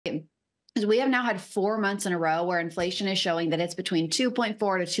is we have now had 4 months in a row where inflation is showing that it's between 2.4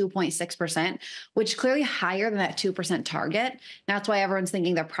 to 2.6%, which is clearly higher than that 2% target. That's why everyone's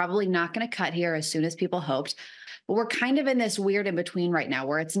thinking they're probably not going to cut here as soon as people hoped. But we're kind of in this weird in between right now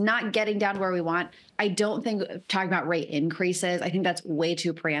where it's not getting down to where we want. I don't think talking about rate increases, I think that's way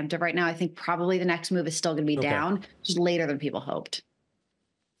too preemptive right now. I think probably the next move is still going to be Okay. down, just later than people hoped.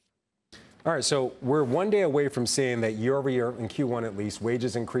 All right, so we're one day away from seeing that year over year in Q1 at least,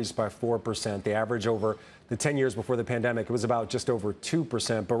 wages increased by 4%. The average over the 10 years before the pandemic, it was about just over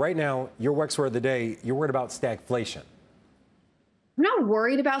 2%. But right now, your Wex word of the day, you're worried about stagflation. I'm not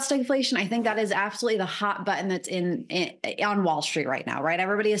worried about stagflation. I think that is absolutely the hot button that's on Wall Street right now, right?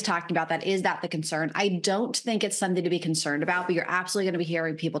 Everybody is talking about that. Is that the concern? I don't think it's something to be concerned about, but you're absolutely going to be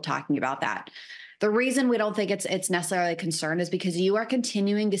hearing people talking about that. The reason we don't think it's necessarily a concern is because you are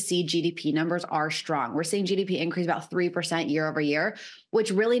continuing to see GDP numbers are strong. We're seeing GDP increase about 3% year over year,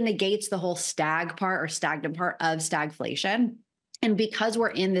 which really negates the whole stag part or stagnant part of stagflation. And because we're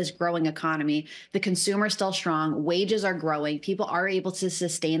in this growing economy, the consumer is still strong, wages are growing, people are able to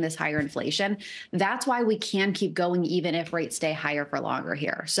sustain this higher inflation. That's why we can keep going even if rates stay higher for longer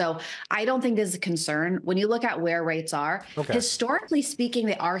here. So I don't think this is a concern. When you look at where rates are, historically speaking,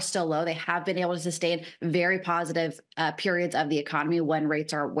 they are still low. They have been able to sustain very positive periods of the economy when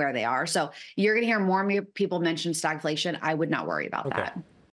rates are where they are. So you're going to hear more and more people mention stagflation. I would not worry about that.